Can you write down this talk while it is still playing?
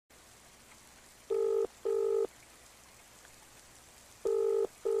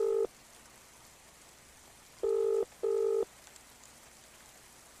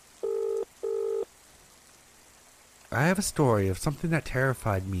I have a story of something that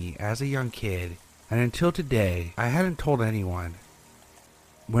terrified me as a young kid, and until today, I hadn't told anyone.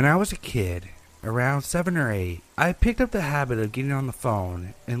 When I was a kid, around 7 or 8, I picked up the habit of getting on the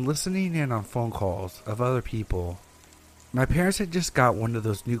phone and listening in on phone calls of other people. My parents had just got one of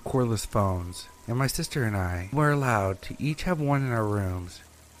those new cordless phones, and my sister and I were allowed to each have one in our rooms.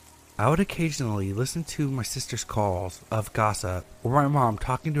 I would occasionally listen to my sister's calls of gossip or my mom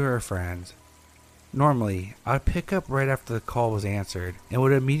talking to her friends. Normally, I would pick up right after the call was answered and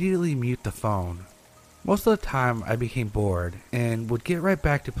would immediately mute the phone. Most of the time I became bored and would get right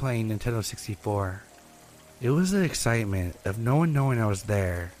back to playing Nintendo 64. It was the excitement of no one knowing I was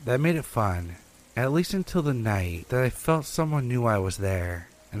there that made it fun, at least until the night that I felt someone knew I was there,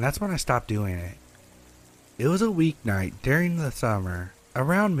 and that's when I stopped doing it. It was a weeknight during the summer,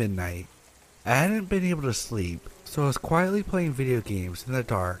 around midnight. I hadn't been able to sleep, so I was quietly playing video games in the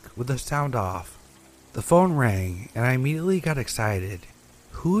dark with the sound off. The phone rang, and I immediately got excited.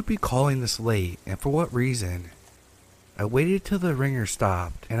 Who would be calling this late, and for what reason? I waited till the ringer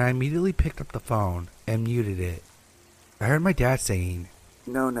stopped, and I immediately picked up the phone and muted it. I heard my dad saying,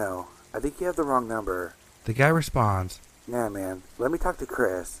 No, I think you have the wrong number. The guy responds, Nah, man, let me talk to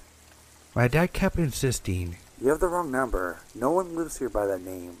Chris. My dad kept insisting, You have the wrong number. No one lives here by that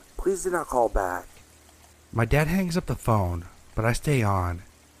name. Please do not call back. My dad hangs up the phone, but I stay on.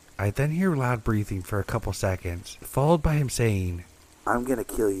 I then hear loud breathing for a couple seconds, followed by him saying, I'm gonna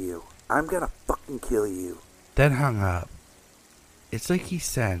kill you. I'm gonna fucking kill you. Then hung up. It's like he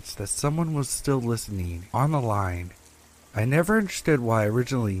sensed that someone was still listening on the line. I never understood why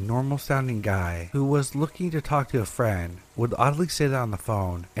originally normal-sounding guy who was looking to talk to a friend would oddly say that on the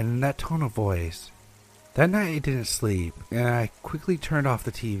phone and in that tone of voice. That night I didn't sleep, and I quickly turned off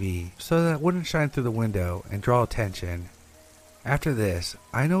the TV so that it wouldn't shine through the window and draw attention. After this,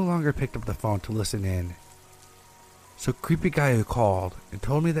 I no longer picked up the phone to listen in. So creepy guy who called and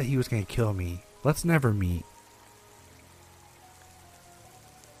told me that he was going to kill me, let's never meet.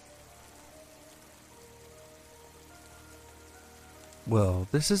 Well,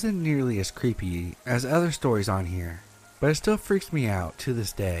 this isn't nearly as creepy as other stories on here, but it still freaks me out to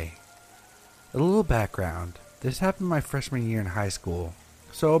this day. A little background, this happened my freshman year in high school,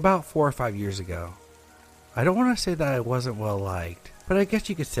 so about 4 or 5 years ago. I don't want to say that I wasn't well liked, but I guess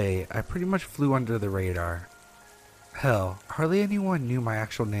you could say I pretty much flew under the radar. Hell, hardly anyone knew my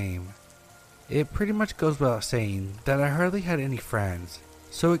actual name. It pretty much goes without saying that I hardly had any friends,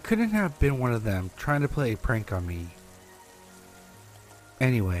 so it couldn't have been one of them trying to play a prank on me.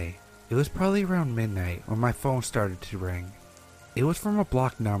 Anyway, it was probably around midnight when my phone started to ring. It was from a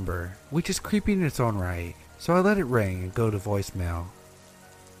blocked number, which is creepy in its own right, so I let it ring and go to voicemail.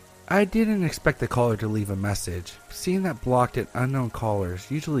 I didn't expect the caller to leave a message, seeing that blocked and unknown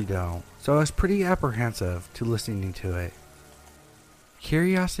callers usually don't, so I was pretty apprehensive to listening to it.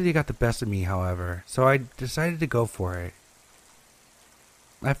 Curiosity got the best of me, however, so I decided to go for it.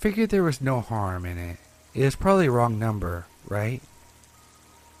 I figured there was no harm in it. It was probably a wrong number, right?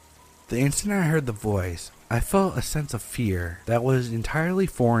 The instant I heard the voice, I felt a sense of fear that was entirely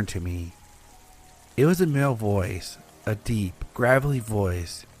foreign to me. It was a male voice, a deep, gravelly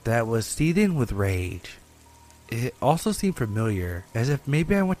voice that was seething with rage. It also seemed familiar, as if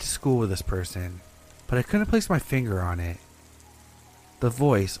maybe I went to school with this person, but I couldn't place my finger on it. The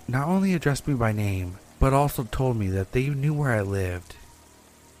voice not only addressed me by name, but also told me that they knew where I lived.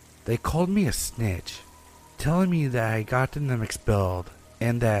 They called me a snitch, telling me that I had gotten them expelled,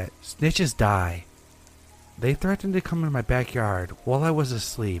 and that snitches die. They threatened to come in my backyard while I was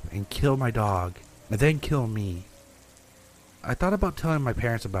asleep and kill my dog, and then kill me. I thought about telling my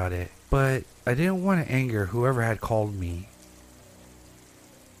parents about it, but I didn't want to anger whoever had called me.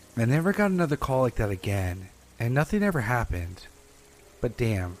 I never got another call like that again, and nothing ever happened. But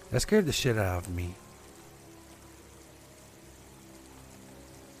damn, that scared the shit out of me.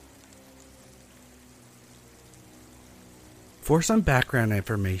 For some background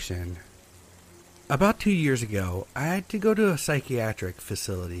information, about 2 years ago, I had to go to a psychiatric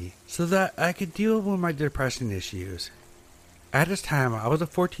facility so that I could deal with my depression issues. At this time, I was a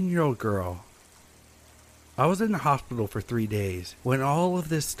 14-year-old girl. I was in the hospital for 3 days when all of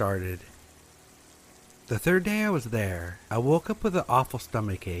this started. The third day I was there, I woke up with an awful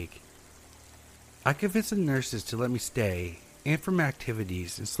stomach ache. I convinced the nurses to let me stay, and from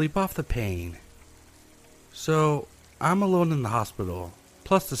activities, and sleep off the pain. So, I'm alone in the hospital,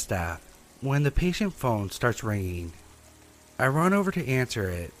 plus the staff, when the patient phone starts ringing. I run over to answer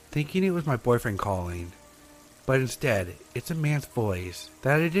it, thinking it was my boyfriend calling, but instead, it's a man's voice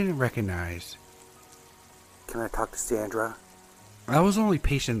that I didn't recognize. Can I talk to Sandra? I was the only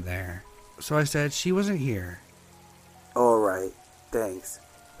patient there, so I said she wasn't here. Alright, thanks.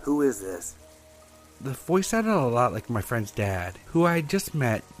 Who is this? The voice sounded a lot like my friend's dad, who I had just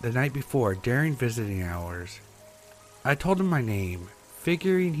met the night before during visiting hours. I told him my name,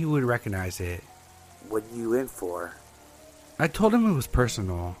 figuring he would recognize it. What are you in for? I told him it was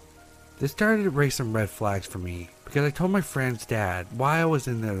personal. This started to raise some red flags for me, because I told my friend's dad why I was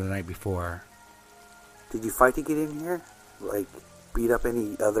in there the night before. Did you fight to get in here? Like, beat up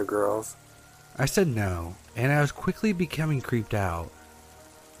any other girls? I said no, and I was quickly becoming creeped out.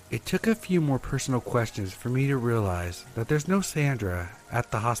 It took a few more personal questions for me to realize that there's no Sandra at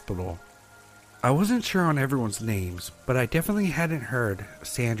the hospital. I wasn't sure on everyone's names, but I definitely hadn't heard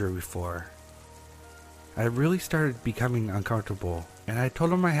Sandra before. I really started becoming uncomfortable, and I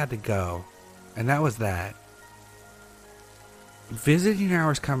told him I had to go, and that was that. Visiting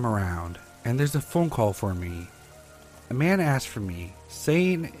hours come around, and there's a phone call for me. A man asked for me,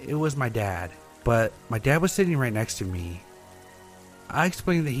 saying it was my dad, but my dad was sitting right next to me. I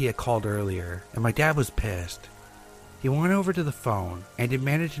explained that he had called earlier, and my dad was pissed. He went over to the phone and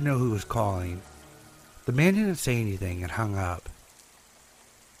demanded to know who was calling. The man didn't say anything and hung up.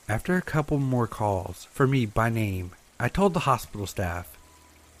 After a couple more calls for me by name, I told the hospital staff.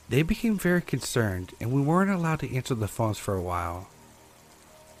 They became very concerned, and we weren't allowed to answer the phones for a while.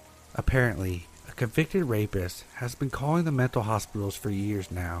 Apparently, a convicted rapist has been calling the mental hospitals for years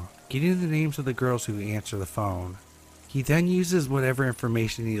now, getting the names of the girls who answer the phone. He then uses whatever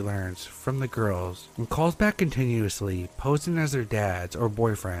information he learns from the girls and calls back continuously, posing as their dads or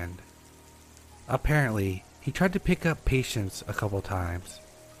boyfriend. Apparently, he tried to pick up patients a couple times.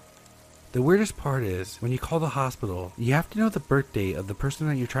 The weirdest part is, when you call the hospital, you have to know the birth date of the person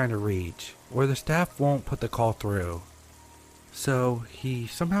that you're trying to reach, or the staff won't put the call through. So, he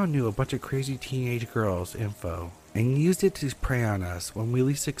somehow knew a bunch of crazy teenage girls' info, and used it to prey on us when we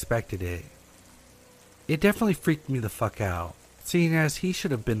least expected it. It definitely freaked me the fuck out, seeing as he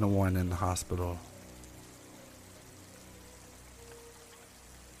should have been the one in the hospital.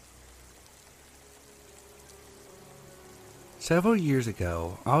 Several years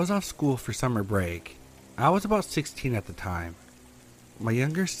ago, I was off school for summer break. I was about 16 at the time. My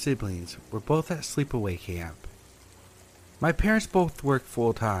younger siblings were both at sleepaway camp. My parents both worked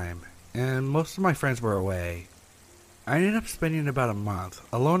full time, and most of my friends were away. I ended up spending about a month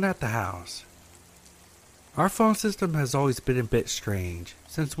alone at the house. Our phone system has always been a bit strange,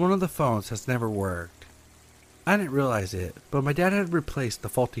 since one of the phones has never worked. I didn't realize it, but my dad had replaced the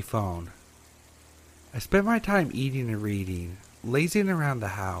faulty phone. I spent my time eating and reading, lazing around the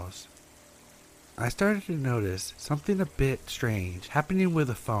house. I started to notice something a bit strange happening with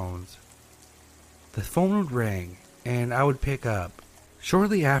the phones. The phone would ring, and I would pick up.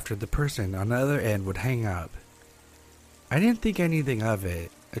 Shortly after, the person on the other end would hang up. I didn't think anything of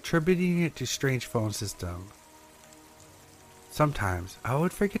it, attributing it to strange phone system. Sometimes I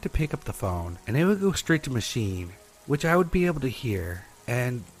would forget to pick up the phone and it would go straight to machine, which I would be able to hear,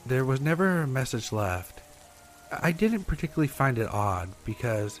 and there was never a message left. I didn't particularly find it odd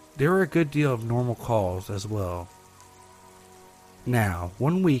because there were a good deal of normal calls as well. Now,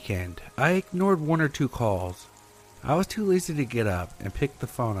 one weekend, I ignored one or two calls. I was too lazy to get up and pick the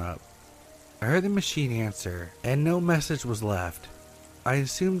phone up. I heard the machine answer and no message was left. I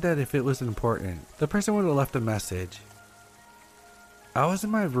assumed that if it was important, the person would have left a message. I was in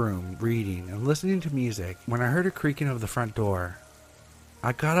my room reading and listening to music when I heard a creaking of the front door.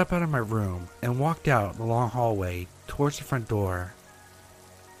 I got up out of my room and walked out the long hallway towards the front door.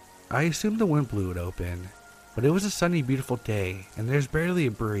 I assumed the wind blew it open, but it was a sunny, beautiful day and there's barely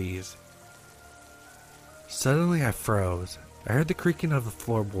a breeze. Suddenly I froze. I heard the creaking of the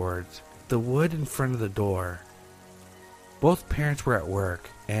floorboards, the wood in front of the door. Both parents were at work,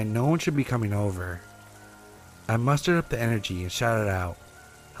 and no one should be coming over. I mustered up the energy and shouted out,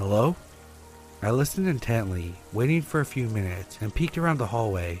 "Hello?" I listened intently, waiting for a few minutes, and peeked around the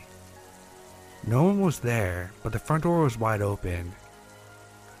hallway. No one was there, but the front door was wide open.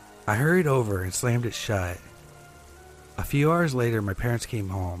 I hurried over and slammed it shut. A few hours later, my parents came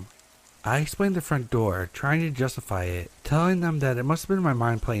home. I explained the front door, trying to justify it, telling them that it must have been my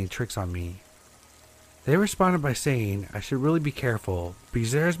mind playing tricks on me. They responded by saying I should really be careful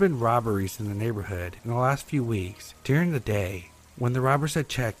because there has been robberies in the neighborhood in the last few weeks during the day when the robbers had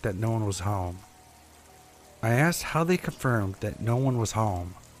checked that no one was home. I asked how they confirmed that no one was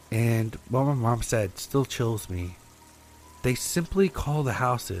home, and what my mom said still chills me. They simply call the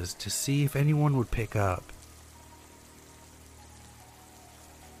houses to see if anyone would pick up.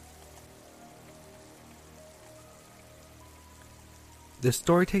 This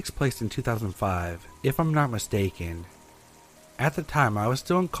story takes place in 2005, if I'm not mistaken. At the time, I was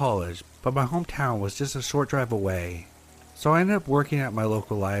still in college, but my hometown was just a short drive away. so I ended up working at my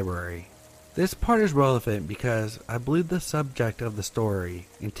local library. This part is relevant because I believe the subject of the story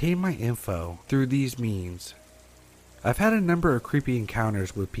obtained my info through these means. I've had a number of creepy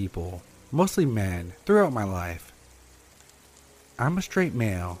encounters with people, mostly men, throughout my life. I'm a straight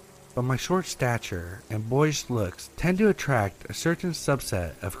male, but my short stature and boyish looks tend to attract a certain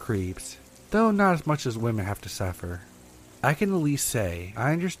subset of creeps, though not as much as women have to suffer. I can at least say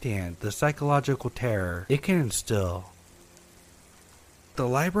I understand the psychological terror it can instill. The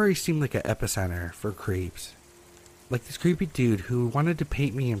library seemed like an epicenter for creeps. Like this creepy dude who wanted to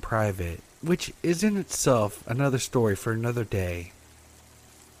paint me in private, which is in itself another story for another day.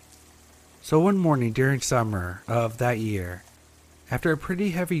 So one morning during summer of that year, after a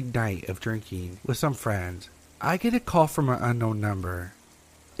pretty heavy night of drinking with some friends, I get a call from an unknown number.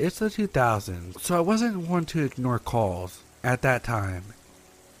 It's the 2000s, so I wasn't one to ignore calls at that time.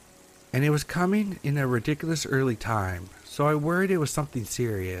 And it was coming in a ridiculous early time, so I worried it was something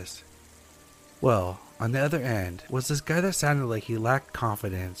serious. Well, on the other end was this guy that sounded like he lacked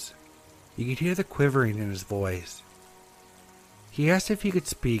confidence. You could hear the quivering in his voice. He asked if he could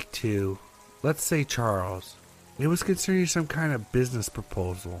speak to, let's say, Charles. It was concerning some kind of business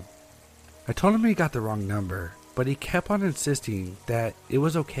proposal. I told him he got the wrong number, but he kept on insisting that it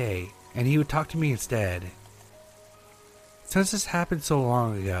was okay and he would talk to me instead. Since this happened so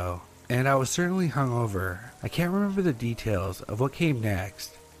long ago, and I was certainly hungover, I can't remember the details of what came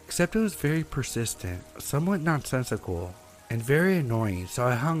next, except it was very persistent, somewhat nonsensical, and very annoying, so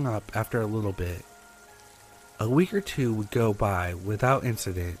I hung up after a little bit. A week or two would go by without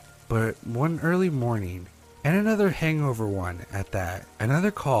incident, but one early morning, and another hangover one at that,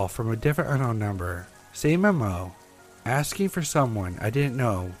 another call from a different unknown number, same MO, asking for someone I didn't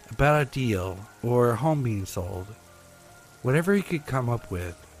know about a deal or a home being sold. Whatever he could come up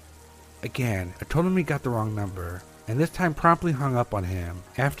with. Again, I told him he got the wrong number, and this time promptly hung up on him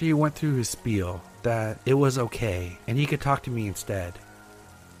after he went through his spiel that it was okay and he could talk to me instead.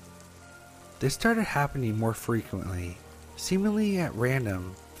 This started happening more frequently, seemingly at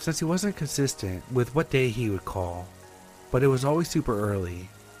random, since he wasn't consistent with what day he would call, but it was always super early.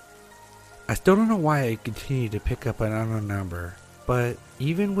 I still don't know why I continued to pick up an unknown number, but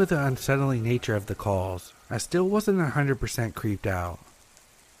even with the unsettling nature of the calls, I still wasn't 100% creeped out.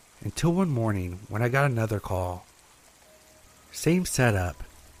 Until one morning when I got another call. Same setup,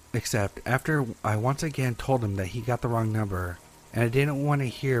 except after I once again told him that he got the wrong number and I didn't want to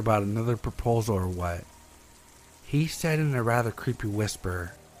hear about another proposal or what. He said in a rather creepy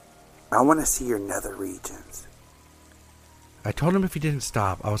whisper, I want to see your nether regions. I told him if he didn't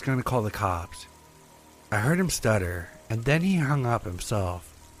stop, I was going to call the cops. I heard him stutter, and then he hung up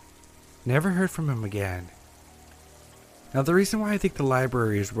himself. Never heard from him again. Now the reason why I think the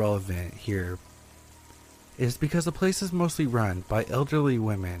library is relevant here is because the place is mostly run by elderly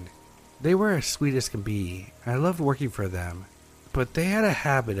women. They were as sweet as can be, and I loved working for them, but they had a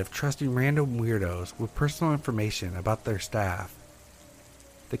habit of trusting random weirdos with personal information about their staff.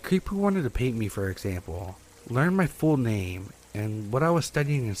 The creep who wanted to paint me, for example, learned my full name and what I was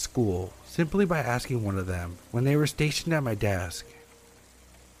studying in school simply by asking one of them when they were stationed at my desk.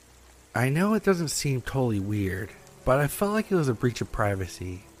 I know it doesn't seem totally weird, but I felt like it was a breach of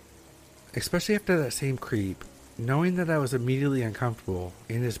privacy. Especially after that same creep, knowing that I was immediately uncomfortable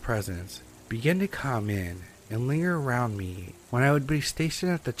in his presence, began to come in and linger around me when I would be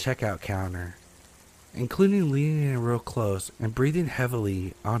stationed at the checkout counter, including leaning in real close and breathing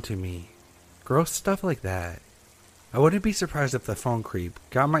heavily onto me. Gross stuff like that. I wouldn't be surprised if the phone creep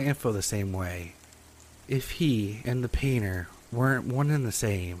got my info the same way, if he and the painter weren't one and the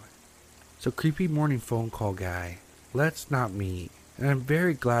same. So creepy morning phone call guy, let's not meet, and I'm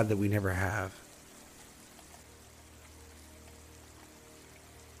very glad that we never have.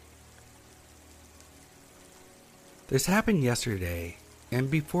 This happened yesterday, and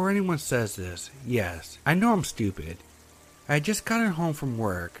before anyone says this, yes, I know I'm stupid. I had just gotten home from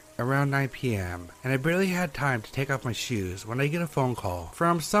work around 9 p.m. and I barely had time to take off my shoes when I get a phone call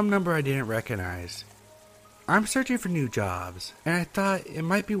from some number I didn't recognize. I'm searching for new jobs, and I thought it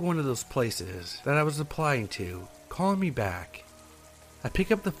might be one of those places that I was applying to, calling me back. I pick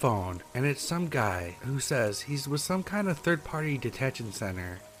up the phone, and it's some guy who says he's with some kind of third-party detention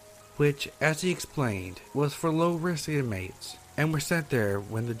center, which, as he explained, was for low-risk inmates, and were sent there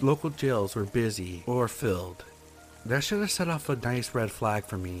when the local jails were busy or filled. That should have set off a nice red flag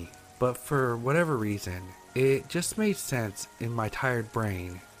for me, but for whatever reason, it just made sense in my tired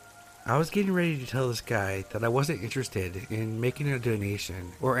brain. I was getting ready to tell this guy that I wasn't interested in making a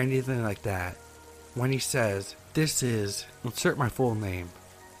donation or anything like that, when he says, "This is," insert my full name.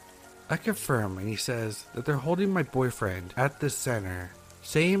 I confirm and he says that they're holding my boyfriend at this center,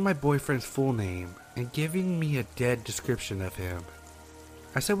 saying my boyfriend's full name and giving me a dead description of him.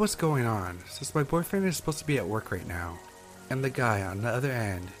 I said what's going on since my boyfriend is supposed to be at work right now, and the guy on the other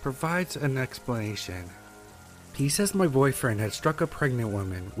end provides an explanation. He says my boyfriend had struck a pregnant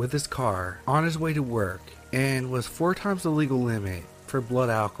woman with his car on his way to work and was 4 times the legal limit for blood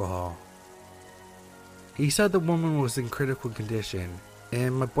alcohol. He said the woman was in critical condition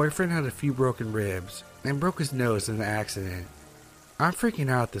and my boyfriend had a few broken ribs and broke his nose in the accident. I'm freaking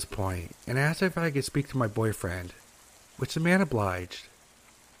out at this point and asked if I could speak to my boyfriend, which the man obliged.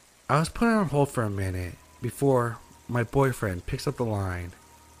 I was put on hold for a minute before my boyfriend picks up the line.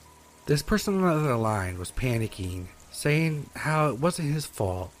 This person on the other line was panicking, saying how it wasn't his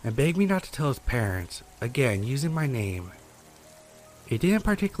fault and begged me not to tell his parents, again using my name. It didn't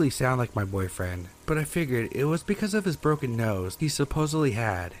particularly sound like my boyfriend, but I figured it was because of his broken nose he supposedly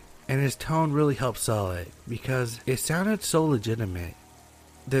had, and his tone really helped sell it because it sounded so legitimate.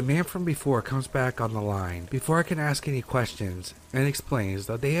 The man from before comes back on the line before I can ask any questions and explains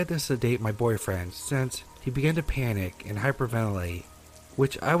that they had to sedate my boyfriend since he began to panic and hyperventilate,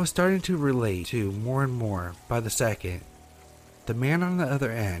 which I was starting to relate to more and more by the second. The man on the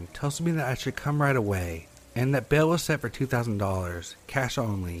other end tells me that I should come right away and that bail was set for $2,000, cash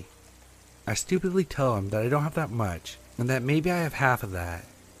only. I stupidly tell him that I don't have that much and that maybe I have half of that.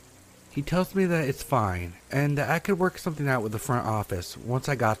 He tells me that it's fine and that I could work something out with the front office once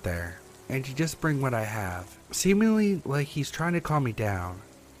I got there and to just bring what I have, seemingly like he's trying to calm me down.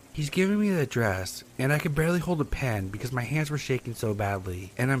 He's giving me the address and I could barely hold a pen because my hands were shaking so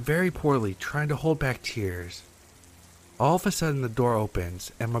badly and I'm very poorly trying to hold back tears. All of a sudden the door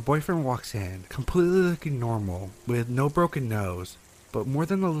opens and my boyfriend walks in, completely looking normal, with no broken nose, but more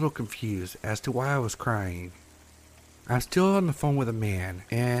than a little confused as to why I was crying. I'm still on the phone with a man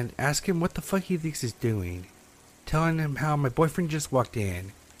and ask him what the fuck he thinks he's doing, telling him how my boyfriend just walked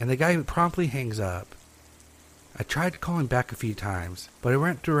in and the guy promptly hangs up. I tried calling back a few times, but it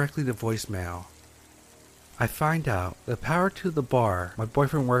went directly to voicemail. I find out the power to the bar my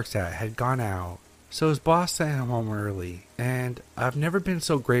boyfriend works at had gone out, so his boss sent him home early, and I've never been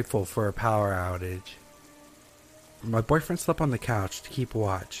so grateful for a power outage. My boyfriend slept on the couch to keep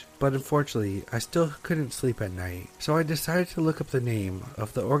watch, but unfortunately I still couldn't sleep at night, so I decided to look up the name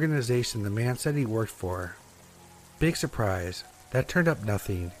of the organization the man said he worked for. Big surprise, that turned up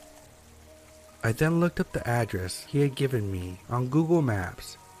nothing. I then looked up the address he had given me on Google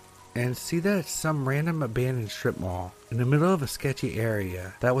Maps and see that it's some random abandoned strip mall in the middle of a sketchy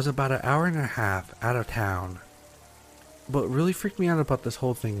area that was about an hour and a half out of town. What really freaked me out about this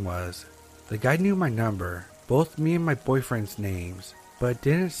whole thing was, the guy knew my number, both me and my boyfriend's names, but it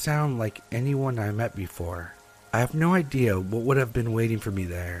didn't sound like anyone I met before. I have no idea what would have been waiting for me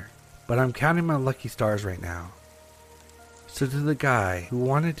there, but I'm counting my lucky stars right now. So to the guy who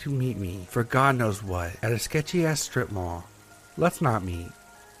wanted to meet me for God knows what at a sketchy ass strip mall, let's not meet.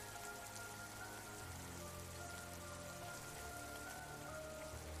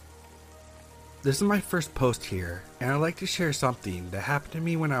 This is my first post here, and I'd like to share something that happened to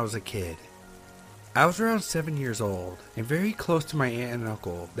me when I was a kid. I was around 7 years old, and very close to my aunt and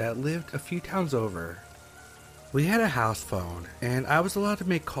uncle that lived a few towns over. We had a house phone, and I was allowed to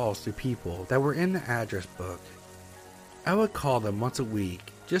make calls to people that were in the address book. I would call them once a week,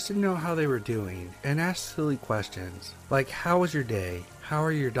 just to know how they were doing, and ask silly questions, like how was your day, how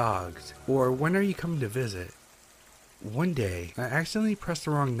are your dogs, or when are you coming to visit? One day, I accidentally pressed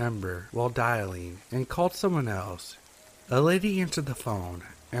the wrong number while dialing and called someone else. A lady answered the phone,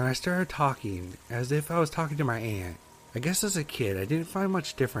 and I started talking as if I was talking to my aunt. I guess as a kid, I didn't find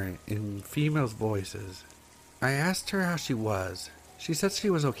much different in females' voices. I asked her how she was. She said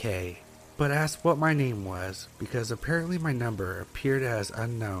she was okay, but asked what my name was because apparently my number appeared as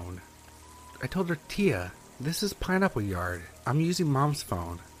unknown. I told her, Tia, this is Pineapple Yard. I'm using Mom's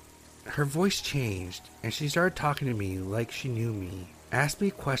phone. Her voice changed, and she started talking to me like she knew me. Asked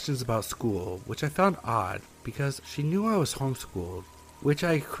me questions about school, which I found odd because she knew I was homeschooled, which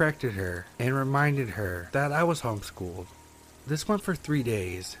I corrected her and reminded her that I was homeschooled. This went for 3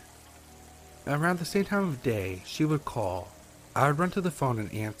 days. Around the same time of day, she would call. I would run to the phone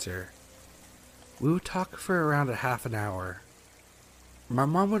and answer. We would talk for around a half an hour. My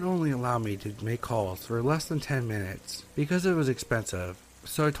mom would only allow me to make calls for less than 10 minutes because it was expensive.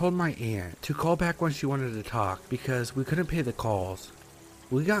 So I told my aunt to call back when she wanted to talk because we couldn't pay the calls.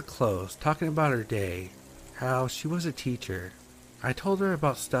 We got close, talking about her day, how she was a teacher. I told her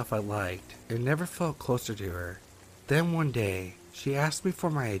about stuff I liked and never felt closer to her. Then one day, she asked me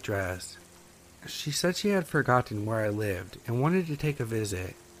for my address. She said she had forgotten where I lived and wanted to take a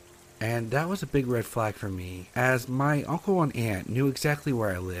visit. And that was a big red flag for me, as my uncle and aunt knew exactly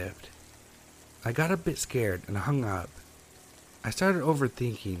where I lived. I got a bit scared and hung up. I started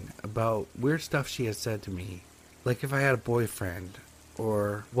overthinking about weird stuff she had said to me, like if I had a boyfriend,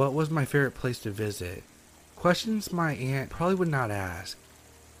 or what was my favorite place to visit. Questions my aunt probably would not ask.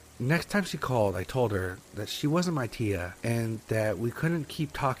 Next time she called, I told her that she wasn't my tia and that we couldn't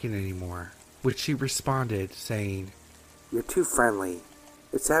keep talking anymore, which she responded saying, "You're too friendly.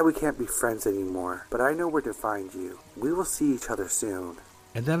 It's sad we can't be friends anymore, but I know where to find you. We will see each other soon."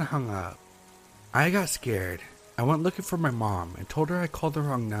 and then hung up. I got scared. I went looking for my mom and told her I called the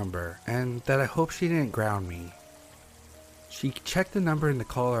wrong number and that I hoped she didn't ground me. She checked the number in the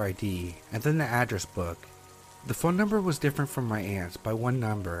caller ID and then the address book. The phone number was different from my aunt's by one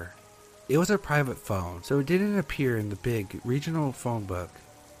number. It was a private phone, so it didn't appear in the big regional phone book.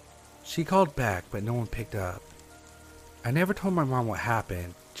 She called back, but no one picked up. I never told my mom what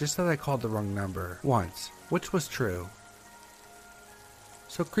happened, just that I called the wrong number once, which was true.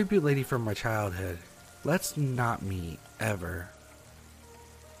 So creepy lady from my childhood, let's not meet, ever.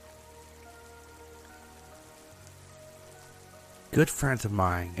 Good friends of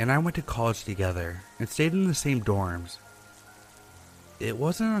mine and I went to college together and stayed in the same dorms. It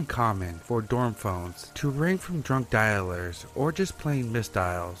wasn't uncommon for dorm phones to ring from drunk dialers or just plain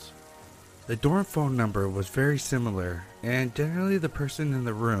misdials. The dorm phone number was very similar, and generally the person in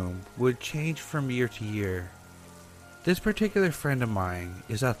the room would change from year to year. This particular friend of mine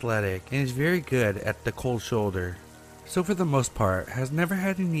is athletic and is very good at the cold shoulder, so for the most part has never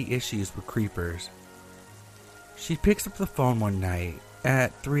had any issues with creepers. She picks up the phone one night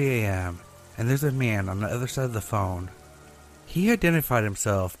at 3 a.m. and there's a man on the other side of the phone. He identified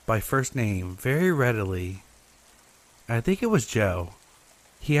himself by first name very readily. I think it was Joe.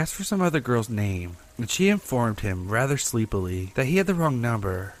 He asked for some other girl's name, and she informed him rather sleepily that he had the wrong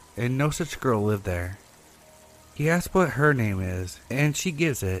number and no such girl lived there. He asked what her name is, and she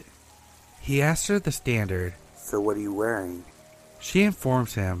gives it. He asked her the standard. "So what are you wearing?" She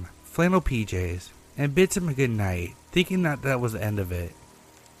informs him, flannel PJs, and bids him a good night, thinking that was the end of it.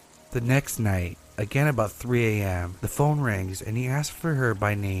 The next night, again about 3 a.m., the phone rings and he asks for her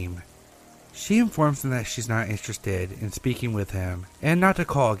by name. She informs him that she's not interested in speaking with him and not to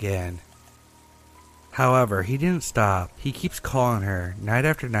call again. However, he didn't stop. He keeps calling her night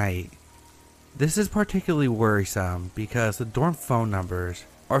after night. This is particularly worrisome because the dorm phone numbers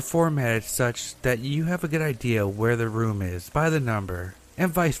are formatted such that you have a good idea where the room is by the number,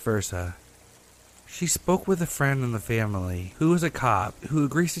 and vice versa. She spoke with a friend in the family who is a cop who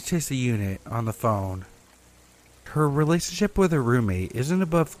agrees to chase the unit on the phone. Her relationship with her roommate isn't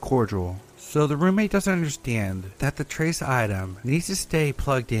above cordial, so the roommate doesn't understand that the trace item needs to stay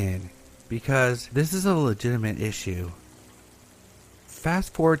plugged in because this is a legitimate issue.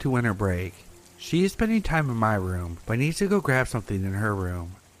 Fast forward to winter break. She is spending time in my room, but needs to go grab something in her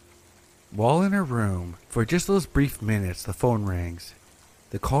room. While in her room, for just those brief minutes, the phone rings.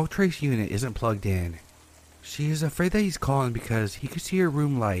 The call trace unit isn't plugged in. She is afraid that he's calling because he could see her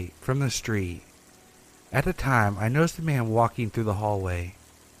room light from the street. At the time, I noticed a man walking through the hallway.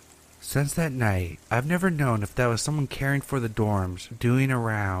 Since that night, I've never known if that was someone caring for the dorms, doing a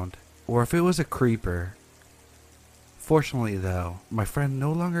round, or if it was a creeper. Fortunately though, my friend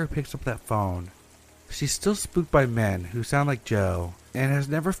no longer picks up that phone. She's still spooked by men who sound like Joe, and has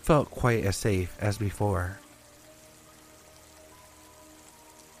never felt quite as safe as before.